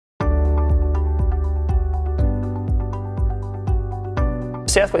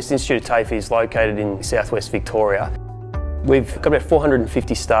South West Institute of TAFE is located in southwest Victoria. We've got about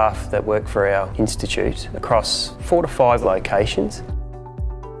 450 staff that work for our institute across 4 to 5 locations.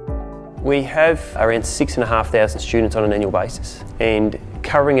 We have around 6,500 students on an annual basis, and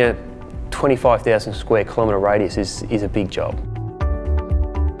covering a 25,000 square kilometre radius is a big job.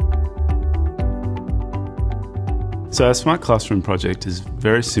 So our Smart Classroom project is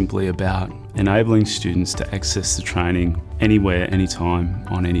very simply about enabling students to access the training anywhere, anytime,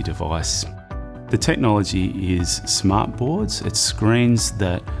 on any device. The technology is smart boards. It's screens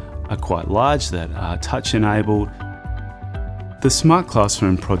that are quite large, that are touch enabled. The Smart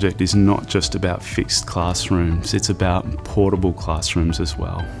Classroom project is not just about fixed classrooms, it's about portable classrooms as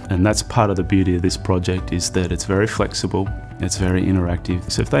well. And that's part of the beauty of this project, is that it's very flexible, it's very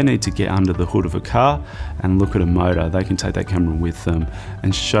interactive. So if they need to get under the hood of a car and look at a motor, they can take that camera with them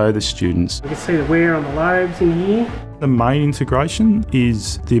and show the students. You can see the wear on the lobes in here. The main integration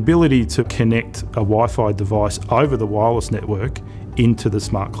is the ability to connect a Wi-Fi device over the wireless network into the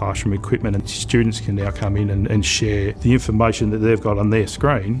Smart Classroom equipment, and students can now come in and share the information that they've got on their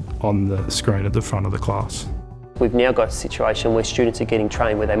screen on the screen at the front of the class. We've now got a situation where students are getting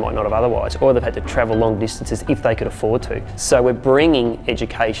trained where they might not have otherwise, or they've had to travel long distances if they could afford to. So we're bringing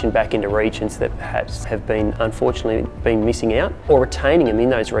education back into regions that perhaps have been, unfortunately, missing out, or retaining them in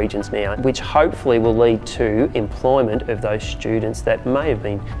those regions now, which hopefully will lead to employment of those students that may have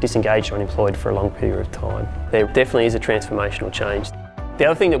been disengaged or unemployed for a long period of time. There definitely is a transformational change. The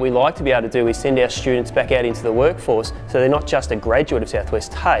other thing that we like to be able to do is send our students back out into the workforce, so they're not just a graduate of South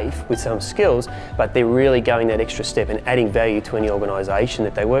West TAFE with some skills, but they're really going that extra step and adding value to any organisation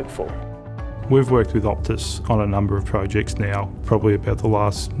that they work for. We've worked with Optus on a number of projects now, probably about the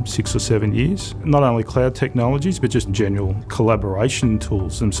last 6 or 7 years. Not only cloud technologies, but just general collaboration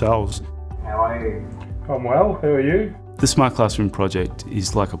tools themselves. How are you? I'm well, how are you? The Smart Classroom project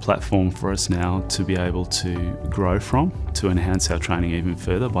is like a platform for us now to be able to grow from, to enhance our training even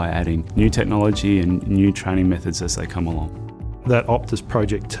further by adding new technology and new training methods as they come along. That Optus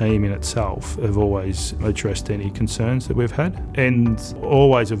project team in itself have always addressed any concerns that we've had, and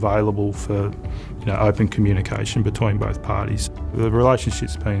always available for open communication between both parties. The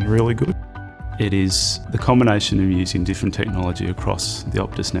relationship's been really good. It is the combination of using different technology across the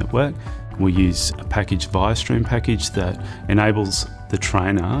Optus network. We use a package via Stream package that enables the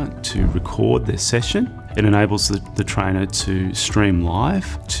trainer to record their session. It enables the trainer to stream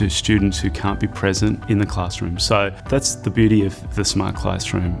live to students who can't be present in the classroom. So that's the beauty of the Smart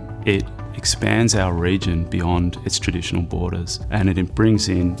Classroom. It expands our region beyond its traditional borders, and it brings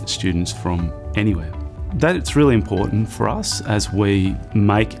in students from anywhere. That's really important for us as we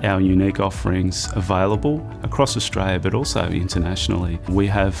make our unique offerings available across Australia, but also internationally. We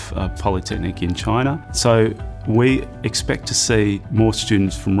have a polytechnic in China, so we expect to see more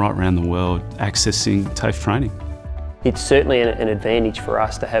students from right around the world accessing TAFE training. It's certainly an advantage for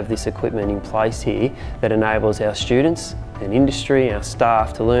us to have this equipment in place here that enables our students and industry, our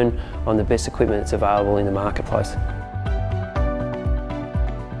staff, to learn on the best equipment that's available in the marketplace.